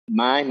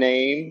My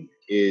name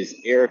is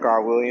Eric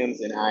R.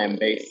 Williams, and I am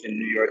based in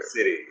New York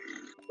City.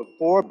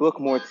 Before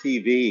Bookmore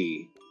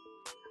TV,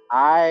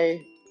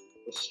 I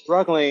was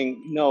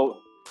struggling.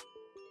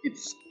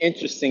 It's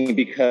interesting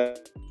because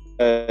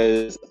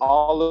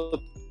all of the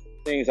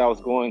things I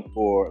was going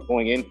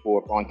in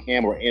for on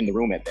camera were in the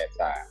room at that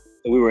time.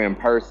 So we were in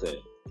person,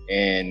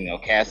 and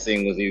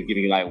casting was either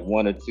giving you like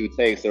one or two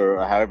takes,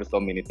 or however so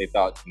many they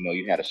thought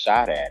you had a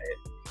shot at it.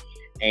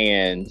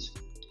 And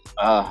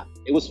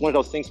it was one of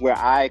those things where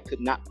I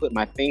could not put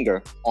my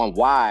finger on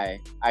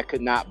why I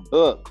could not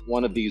book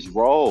one of these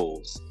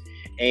roles.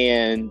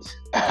 And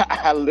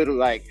I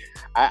literally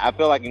I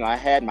felt like, I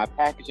had my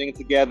packaging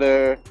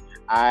together.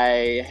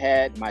 I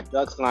had my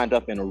ducks lined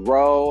up in a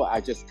row.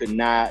 I just could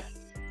not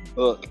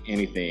book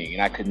anything,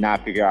 and I could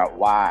not figure out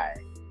why.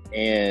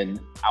 And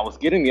I was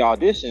getting the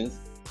auditions,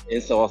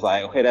 and so I was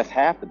like, okay, that's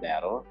half the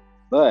battle,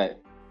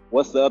 but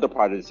what's the other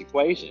part of this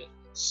equation?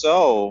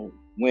 So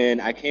when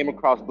I came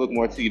across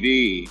Bookmore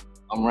TV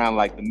around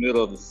like the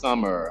middle of the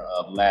summer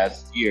of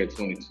last year,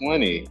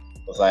 2020, I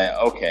was like,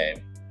 okay,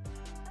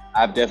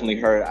 I've definitely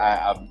heard,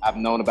 I've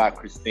known about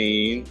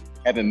Christine,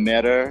 haven't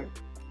met her,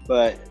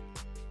 but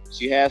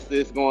she has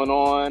this going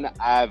on.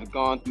 I've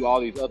gone through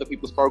all these other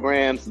people's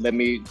programs. Let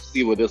me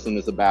see what this one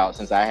is about,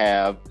 since I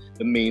have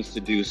the means to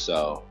do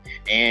so.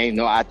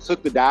 And I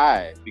took the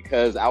dive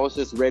because I was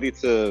just ready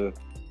to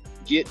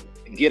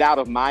get out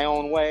of my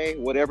own way,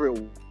 whatever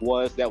it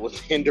was that was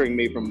hindering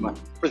me from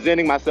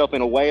presenting myself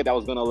in a way that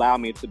was going to allow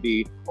me to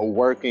be a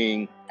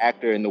working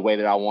actor in the way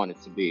that I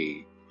wanted to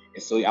be.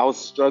 And so I was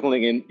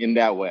struggling in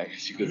that way,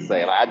 as you could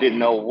say. I didn't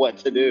know what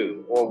to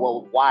do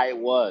or why it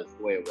was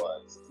the way it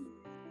was.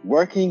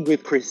 Working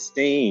with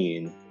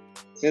Christine,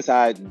 since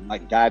I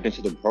dived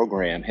into the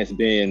program, has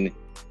been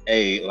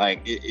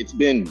it's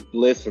been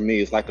bliss for me.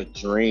 It's like a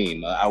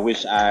dream. I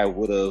wish I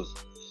would have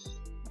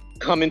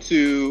come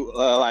into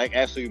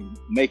actually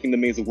making the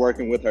means of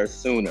working with her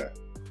sooner,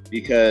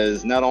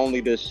 because not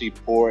only does she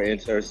pour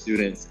into her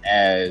students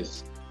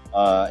as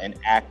an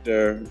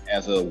actor,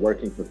 as a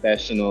working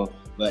professional,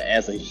 but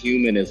as a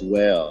human as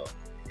well.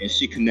 And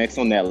she connects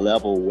on that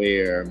level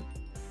where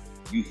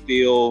you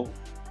feel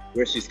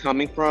where she's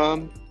coming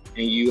from,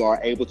 and you are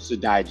able to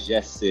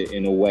digest it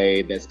in a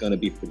way that's going to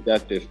be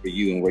productive for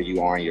you and where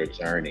you are in your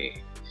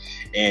journey.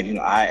 And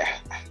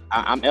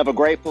I'm ever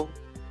grateful.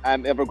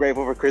 I'm ever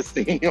grateful for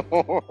Christine.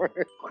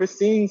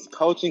 Christine's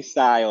coaching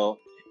style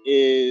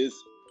is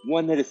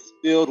one that is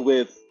filled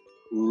with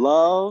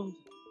love,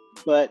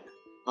 but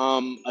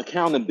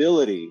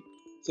accountability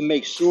to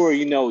make sure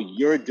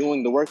you're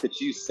doing the work that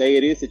you say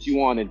it is that you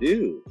want to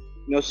do.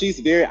 I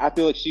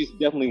feel like she's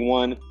definitely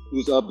one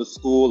who's of the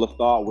school of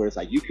thought where it's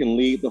like, you can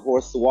lead the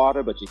horse to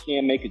water, but you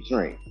can't make it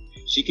drink.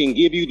 She can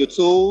give you the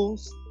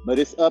tools, but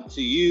it's up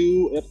to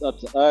you, it's up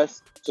to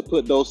us to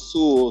put those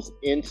tools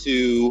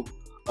into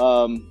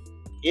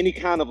any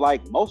kind of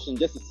motion,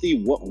 just to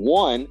see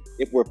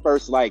if we're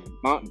first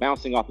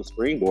bouncing off the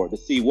springboard, to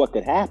see what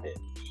could happen.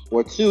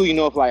 Or two,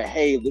 if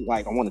hey,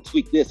 I want to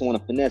tweak this, I want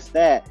to finesse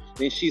that,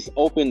 then she's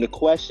open to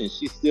questions.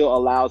 She still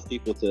allows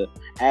people to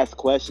ask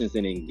questions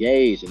and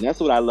engage. And that's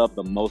what I love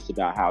the most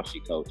about how she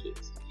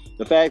coaches.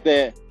 The fact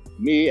that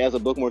me as a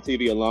Bookmore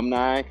TV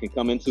alumni can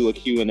come into a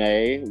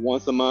Q&A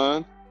once a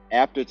month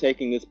after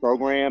taking this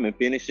program and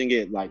finishing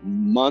it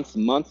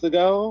months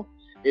ago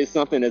is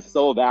something that's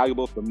so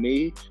valuable for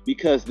me,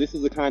 because this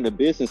is the kind of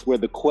business where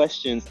the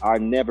questions are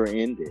never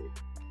ended.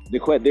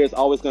 There's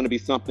always going to be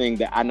something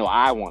that I know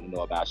I want to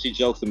know about. She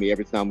jokes with me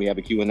every time we have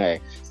a Q&A.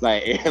 It's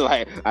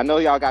like I know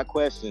y'all got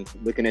questions.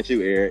 Looking at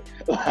you, Eric.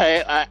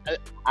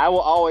 I will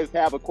always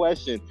have a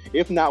question.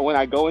 If not when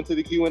I go into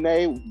the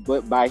Q&A,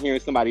 but by hearing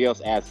somebody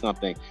else ask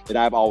something that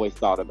I've always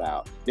thought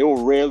about. There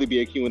will rarely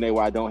be a Q&A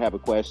where I don't have a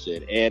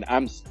question. And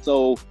I'm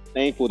so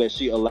thankful that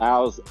she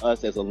allows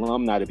us as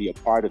alumni to be a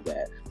part of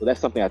that. So that's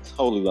something I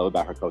totally love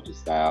about her coaching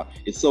style.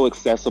 It's so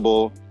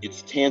accessible.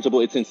 It's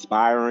tangible. It's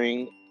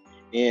inspiring.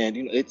 And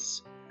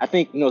I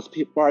think as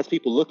far as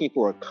people looking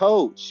for a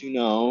coach,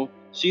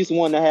 she's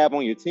one to have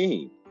on your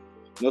team.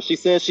 She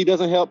says she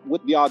doesn't help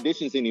with the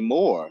auditions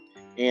anymore,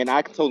 and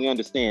I can totally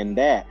understand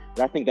that.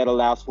 But I think that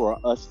allows for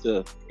us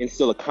to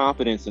instill a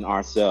confidence in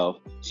ourselves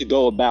to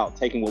go about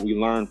taking what we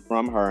learned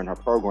from her and her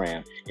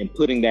program and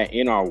putting that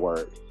in our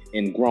work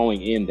and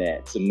growing in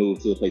that to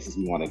move to the places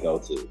we want to go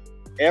to.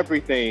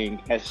 Everything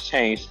has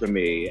changed for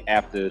me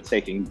after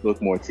taking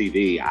Bookmore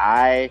TV.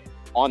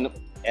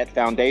 At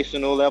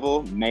foundational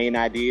level, main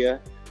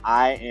idea,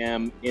 I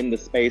am in the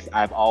space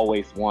I've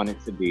always wanted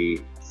to be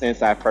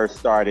since I first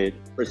started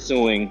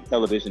pursuing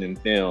television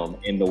and film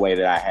in the way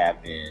that I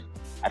have been.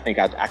 I think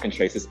I can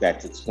trace this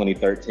back to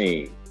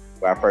 2013,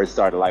 where I first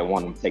started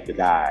wanting to take the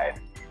dive.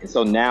 And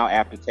so now,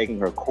 after taking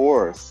her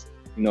course,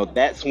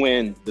 that's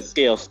when the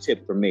scales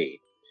tipped for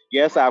me.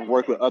 Yes, I've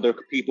worked with other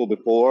people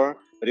before,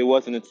 but it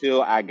wasn't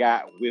until I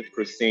got with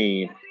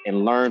Christine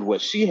and learned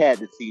what she had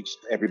to teach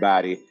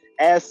everybody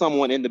as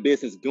someone in the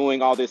business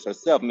doing all this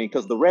herself.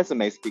 Because the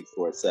resume speaks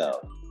for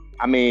itself.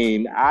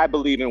 I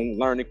believe in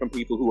learning from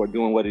people who are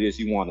doing what it is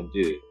you want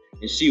to do.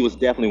 And she was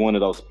definitely one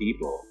of those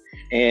people.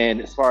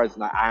 And as far as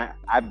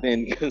I've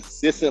been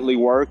consistently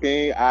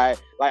working. I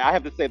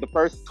have to say the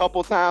first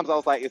couple times I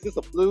was like, is this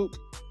a fluke?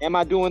 Am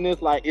I doing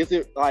this? Like, is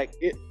it like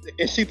it?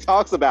 And she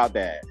talks about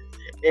that.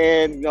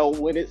 And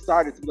when it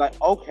started to be like,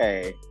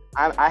 okay,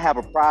 I have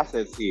a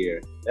process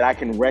here that I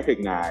can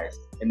recognize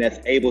and that's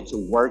able to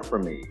work for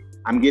me.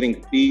 I'm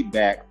getting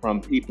feedback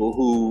from people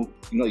who,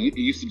 you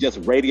used to just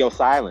radio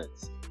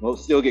silence. Well,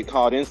 still get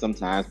called in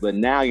sometimes, but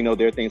now,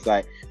 there are things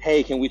like,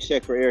 hey, can we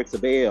check for Eric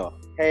Sabelle?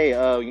 Hey,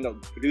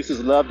 producers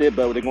loved it,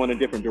 but they're going a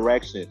different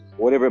direction.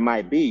 Whatever it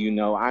might be,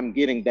 I'm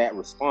getting that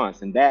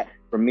response. And that,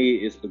 for me,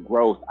 is the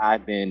growth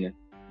I've been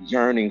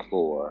yearning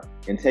for.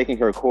 And taking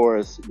her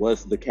course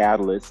was the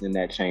catalyst in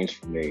that change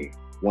for me,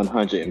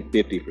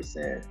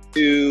 150%.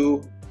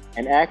 To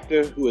an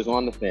actor who is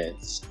on the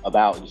fence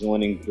about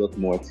joining Book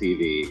More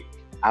TV,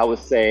 I would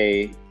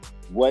say,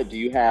 what do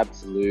you have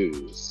to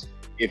lose?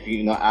 If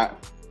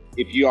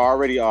you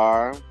already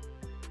are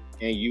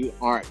and you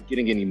aren't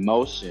getting any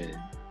motion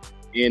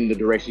in the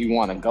direction you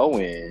want to go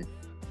in,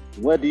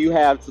 what do you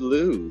have to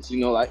lose?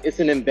 It's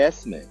an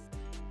investment.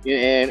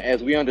 And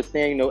as we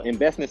understand,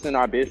 investments in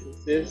our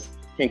businesses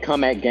can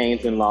come at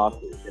gains and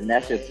losses, and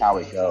that's just how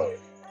it goes.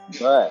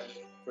 But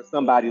for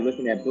somebody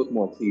looking at Book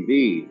More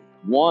TV,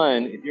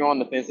 one, if you're on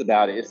the fence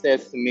about it, it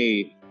says to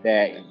me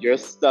that you're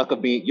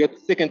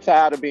sick and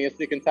tired of being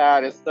sick and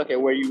tired and stuck at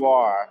where you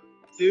are.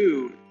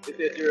 Two, it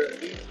says you're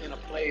at least in a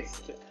place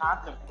to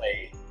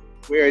contemplate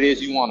where it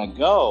is you want to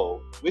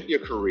go with your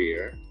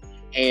career.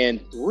 And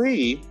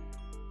three,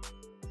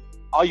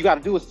 all you got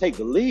to do is take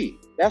the lead.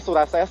 That's what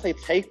I say. I say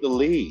take the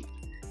lead,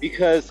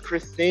 because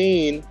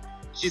Christine,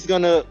 she's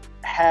gonna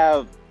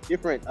have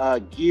different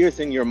gears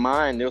in your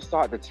mind. They'll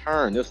start to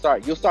turn. You'll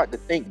start to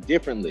think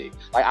differently.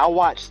 Like, I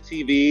watch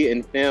TV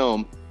and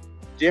film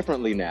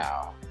differently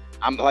now.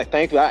 I'm like,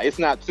 thankfully, it's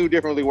not too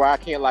differently where I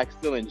can't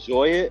still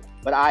enjoy it,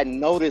 but I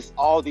notice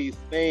all these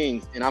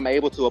things and I'm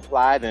able to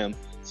apply them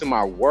to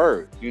my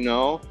work,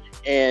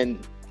 and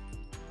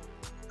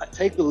I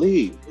take the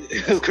lead.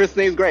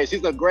 Christine's great.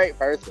 She's a great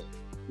person.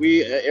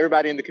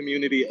 Everybody in the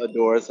community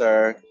adores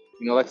her.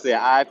 Like I said,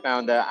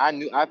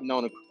 I've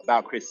known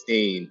about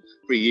Christine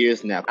for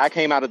years now. I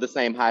came out of the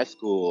same high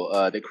school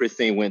that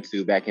Christine went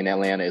to back in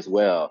Atlanta as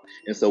well.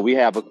 And so we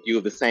have a few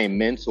of the same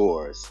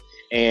mentors.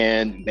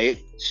 And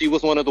she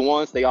was one of the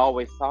ones they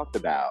always talked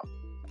about,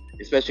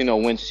 especially,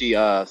 when she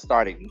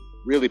started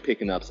really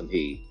picking up some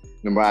heat.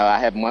 Remember, I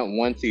had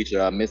one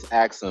teacher, Miss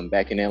Axum,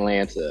 back in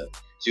Atlanta.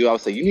 She would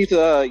always say, you need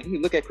to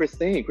look at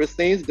Christine.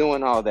 Christine's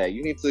doing all that.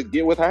 You need to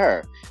get with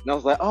her. And I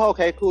was like, oh,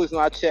 okay, cool. So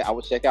I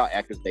would check out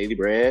Actors Daily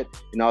Bread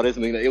and all this.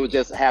 It would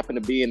just happen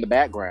to be in the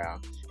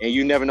background. And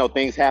you never know,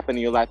 things happen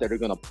in your life that are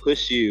going to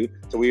push you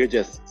to where you're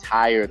just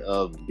tired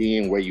of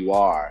being where you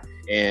are.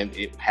 And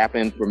it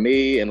happened for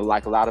me, and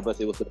like a lot of us,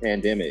 it was the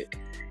pandemic.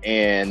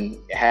 And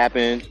it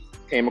happened,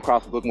 came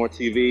across Book More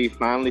TV,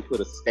 finally put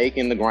a stake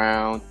in the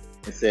ground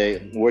and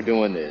said, we're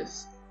doing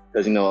this.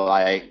 Because,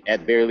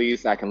 at very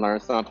least, I can learn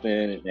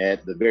something.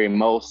 At the very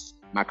most,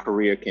 my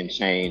career can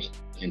change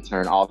and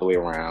turn all the way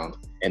around.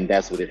 And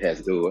that's what it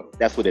has done.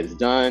 That's what it's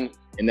done.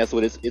 And that's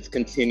what it's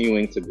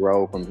continuing to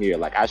grow from here.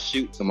 Like, I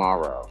shoot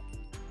tomorrow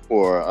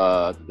for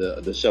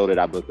the show that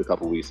I booked a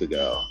couple weeks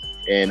ago.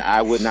 And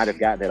I would not have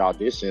gotten that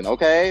audition,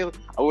 okay?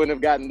 I wouldn't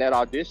have gotten that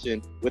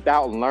audition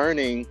without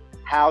learning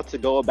how to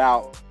go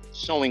about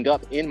showing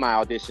up in my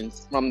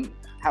auditions from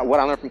what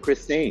I learned from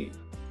Christine.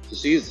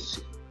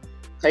 So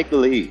take the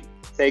lead.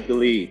 Take the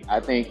lead. I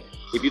think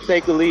if you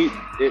take the lead,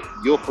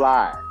 you'll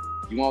fly.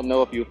 You won't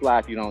know if you'll fly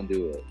if you don't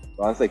do it.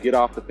 So I say get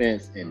off the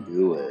fence and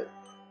do it.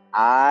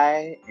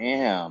 I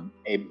am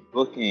a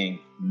booking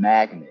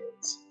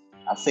magnet.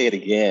 I'll say it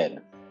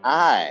again.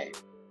 I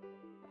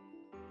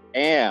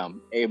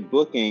am a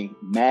booking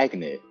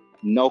magnet.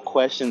 No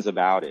questions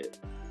about it.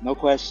 No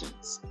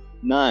questions.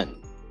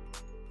 None.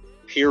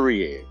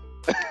 Period.